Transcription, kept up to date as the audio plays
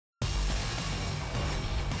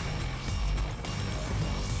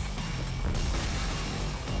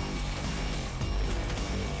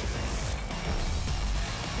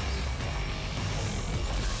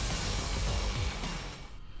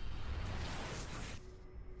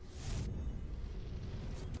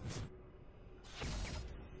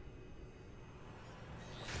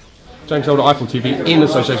James Elder, Eiffel TV, in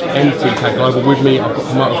association with MTK Global. With me, I've got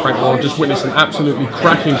promoter Frank Warren. Just witnessed an absolutely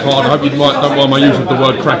cracking card. I hope you don't mind my use of the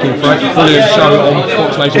word cracking, Frank. Brilliant show on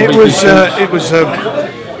BoxNation.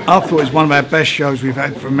 I thought it was one of our best shows we've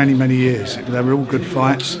had for many, many years. They were all good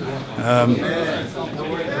fights. The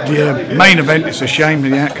main event, it's a shame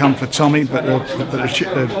the outcome for Tommy, but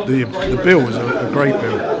the bill was a great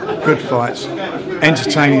bill. Good fights,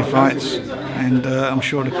 entertaining fights, and I'm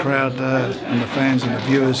sure the crowd and the fans and the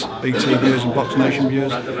viewers, BT viewers and BoxNation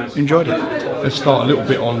viewers, enjoyed it. Let's start a little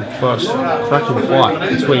bit on first cracking fight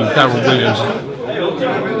between Darryl Williams.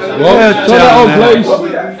 Please.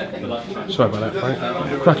 Sorry about that, Frank.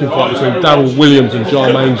 Cracking fight between Darryl Williams and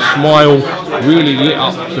Jermaine Smile really lit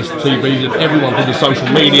up the TVs and everyone did the social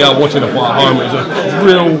media watching the fight at home. It was a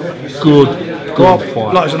real good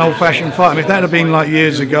fight. Like it's an old-fashioned fight. I mean, if that had been like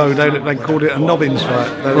years ago, they called it a Nobbins fight.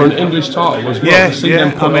 For an English title as well.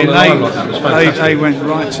 Yeah. I mean, they went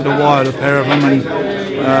right to the wire, the pair of them, and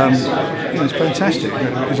it was fantastic.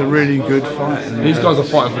 It was a really good fight. And, these guys are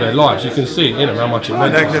fighting for their lives. You can see it, how much it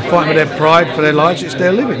meant. They're fighting for their pride, for their lives. It's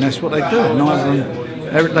their living. That's what they do. Neither of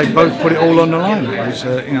them, they both put it all on the line. It was,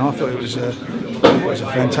 I thought it was a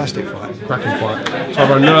fantastic fight. Cracking fight.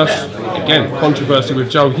 Tyrone Nurse, again, controversy with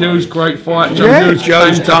Joe Hughes. Great fight.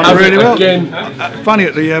 Joe's done really well. Again. Funny,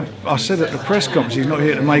 I said at the press conference, he's not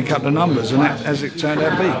here to make up the numbers, and that, as it turned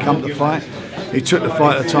out to be, he come to fight. He took the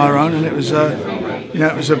fight to Tyrone, and it was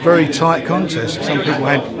it was a very tight contest. Some people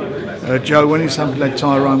had Joe winning, some people had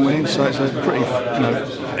Tyrone winning, so it's a pretty,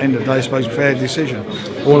 end of the day, I suppose, fair decision.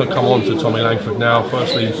 I want to come on to Tommy Langford now.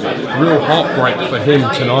 Firstly, real heartbreak for him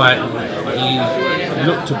tonight. He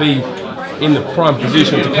looked to be in the prime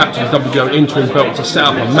position to capture the WBO interim belt to set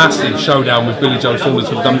up a massive showdown with Billy Joe Saunders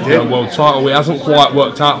for the WBO world title. It hasn't quite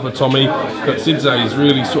worked out for Tommy, but Khurtsidze has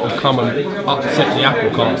really sort of come and upset the apple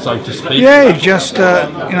cart, so to speak. Yeah, he just,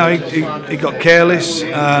 he got careless.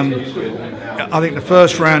 I think the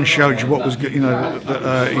first round showed you what was good.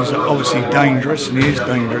 That he's obviously dangerous, and he is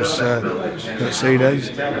dangerous,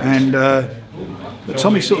 Khurtsidze. And but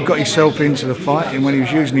Tommy sort of got himself into the fight, and when he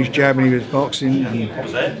was using his jab and he was boxing, and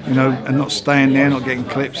and not staying there, not getting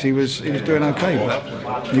clips, he was doing okay.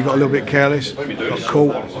 But he got a little bit careless, got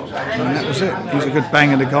caught, and that was it. He's a good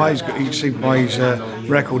banger, the guy. You can see by his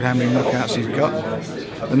record how many knockouts he's got.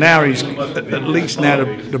 But now he's at least now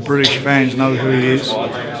the British fans know who he is,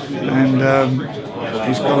 and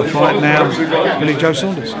he's got a fight now with Billy Joe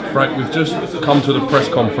Saunders. Frank, we've just come to the press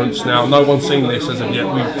conference now. No one's seen this as of yet.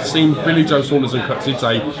 We've seen Billy Joe Saunders and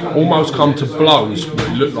Khurtsidze almost come to blows.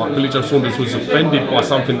 It looked like Billy Joe Saunders was offended by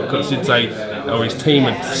something that Khurtsidze or his team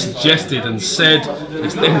had suggested and said.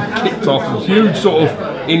 It's then kicked off a huge sort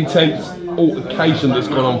of intense altercation that's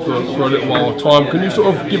gone on for a little while of time. Can you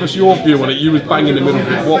sort of give us your view on it? You was bang in the middle of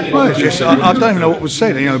it. I don't even know what was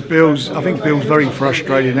said. I think Bill's very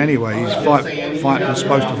frustrated anyway. His fight was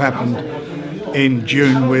supposed to have happened in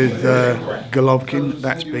June with Golovkin.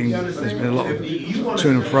 There's been a lot of to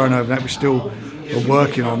and fro over that. We're still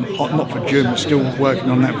working on, not for June, but still working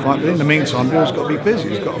on that fight. But in the meantime, Bill's got to be busy.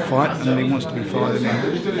 He's got a fight, and he wants to be fighting in.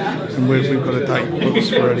 And we've got a date booked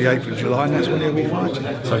for the 8th of July, and that's when he'll be fighting.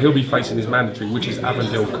 So he'll be facing his mandatory, which is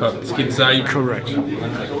Avondale Khurtsidze. Correct.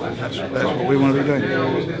 That's what we want to be doing.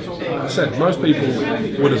 I said, most people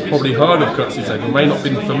would have probably heard of Khurtsidze, but may not have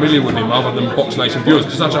been familiar with him other than BoxNation viewers,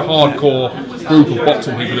 because such a hardcore group of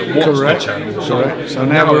boxing people that watch the channel. So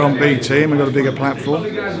now we're on BT, and we've got a bigger platform.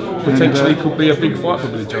 Potentially could be a big fight for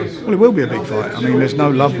Billy Joe. Well, it will be a big fight. I mean, there's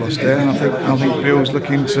no love lost there, and I think Bill's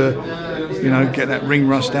looking to, get that ring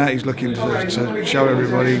rust out. He's looking to show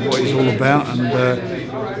everybody what he's all about,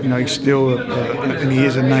 and he's still, and he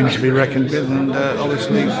is a name to be reckoned with. And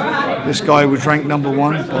obviously, this guy was ranked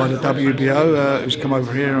 #1 by the WBO, who's come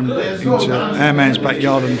over here and into our man's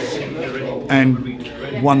backyard and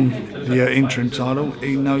won the interim title.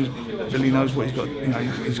 Billy knows what he's got.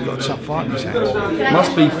 He's got a tough fight in his hands. It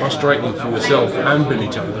must be frustrating for yourself and Billy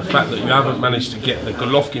Joe, the fact that you haven't managed to get the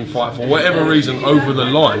Golovkin fight for whatever reason over the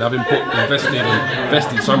line, having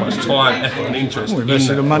invested so much time, effort, and interest. We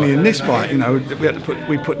invested the money in this fight.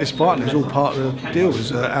 We put this fight, and it was all part of the deal.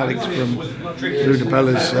 As Alex from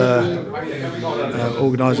Rudabella's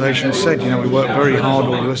organisation said, we worked very hard,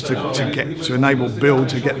 all of us, to enable Bill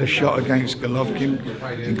to get the shot against Golovkin,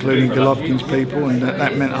 including Golovkin's people, and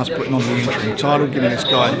that meant us putting on the interim title, giving this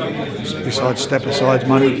guy, besides step-aside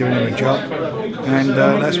money, giving him a job, and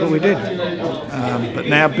that's what we did. But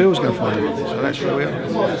now Bill's going to fight him, so that's where we are.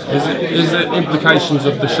 Is there implications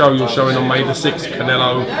of the show you're showing on May the 6th,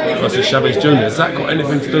 Canelo versus Chavez Jr.? Has that got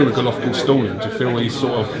anything to do with Golovkin stalling? Do you feel he's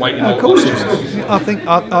sort of waiting? Of course,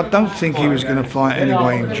 I don't think he was going to fight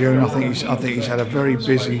anyway in June. I think he's had a very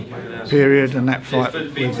busy period, and that fight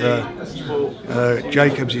with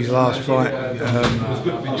Jacobs, his last fight.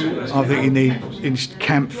 I think his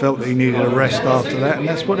camp felt that he needed a rest after that, and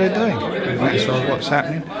that's what they're doing. And that's what's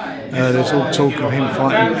happening. There's all talk of him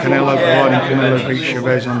fighting Canelo, providing Canelo beat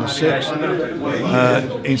Chavez on the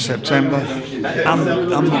 6th in September. I'm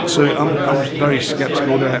very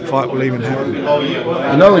sceptical that fight will even happen.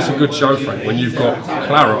 You know it's a good show, Frank, when you've got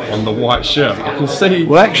claret on the white shirt. I can see.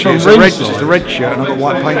 Well, actually, it's the red shirt, and I've got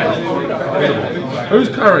white paint on. Whose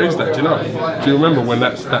claret is that? Do you know? Do you remember when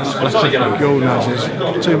that splashed? God knows,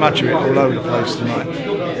 there's too much of it all over the place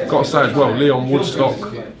tonight. Got to say as well, Leon Woodstock.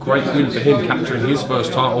 Great win for him, capturing his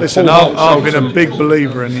first title. Listen, I've been a big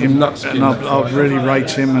believer in him, and I've really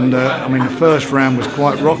rated him. And I mean, the first round was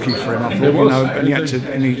quite rocky for him. I thought,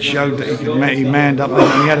 and he showed that he manned up.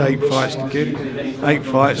 And he had 8 fights to give, 8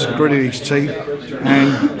 fights, gritted his teeth,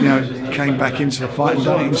 and came back into the fight and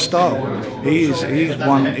done it in style. He is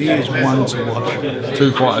one to watch.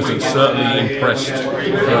 2 fighters that certainly impressed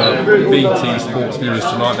BT Sports viewers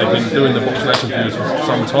tonight. They've been doing the BoxNation viewers for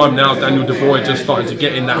some time now. Daniel Dubois just starting to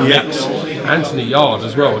get in that mix. Anthony Yard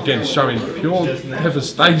as well, again showing pure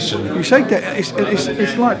devastation. You say that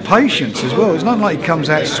it's like patience as well. It's not like he comes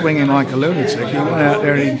out swinging like a lunatic. He went out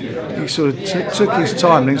there and he sort of took his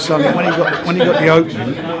time, and suddenly when he got the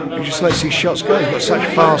opening, he just lets his shots go. He's got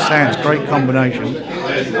such fast hands, great combination,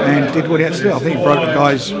 and did what he had to do. I think he broke the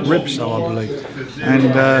guy's ribs, I believe.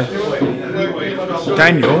 And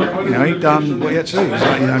Daniel, he done what he had to do.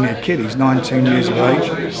 He's only a kid. He's 19 years of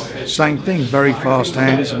age. Same thing, very fast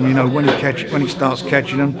hands, and when he starts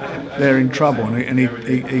catching them, they're in trouble. And he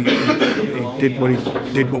did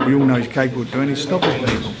what we all know he's capable of doing. He's stopping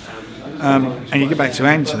people. And you get back to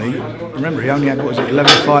Anthony. Remember, he only had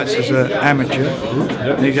 11 fights as an amateur,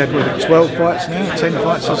 and he's had 12 fights now, 10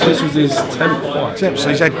 fights. This was his 10th fight. So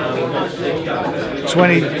he's had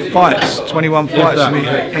 21 fights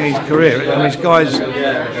in his career. And these guys,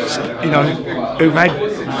 who've had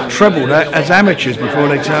trebled as amateurs before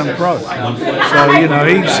they turned pro. So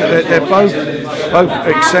they're both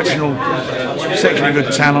exceptionally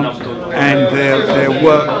good talent, and their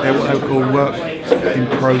work, they're what they call work in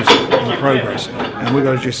progress. And we've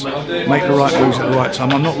got to just make the right moves at the right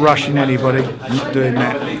time. I'm not rushing anybody. I'm not doing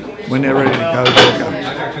that. When they're ready to go, they'll go.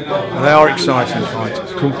 But they are exciting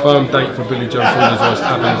fighters. Confirmed date for Billy Joe Saunders versus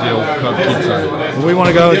Avondale Khurtsidze. Well, we want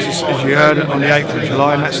to go, as you heard, on the 8th of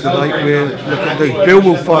July, and that's the date we're looking to do. Bill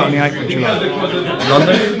will fight on the 8th of July.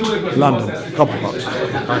 London, Copperbox.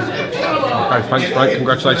 Okay, thanks, Frank.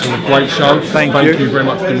 Congratulations on a great show. Thank you very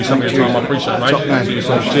much for giving me some of your time. I appreciate it, mate. Top man. See you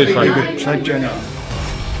soon. Cheers, Frank. Safe journey.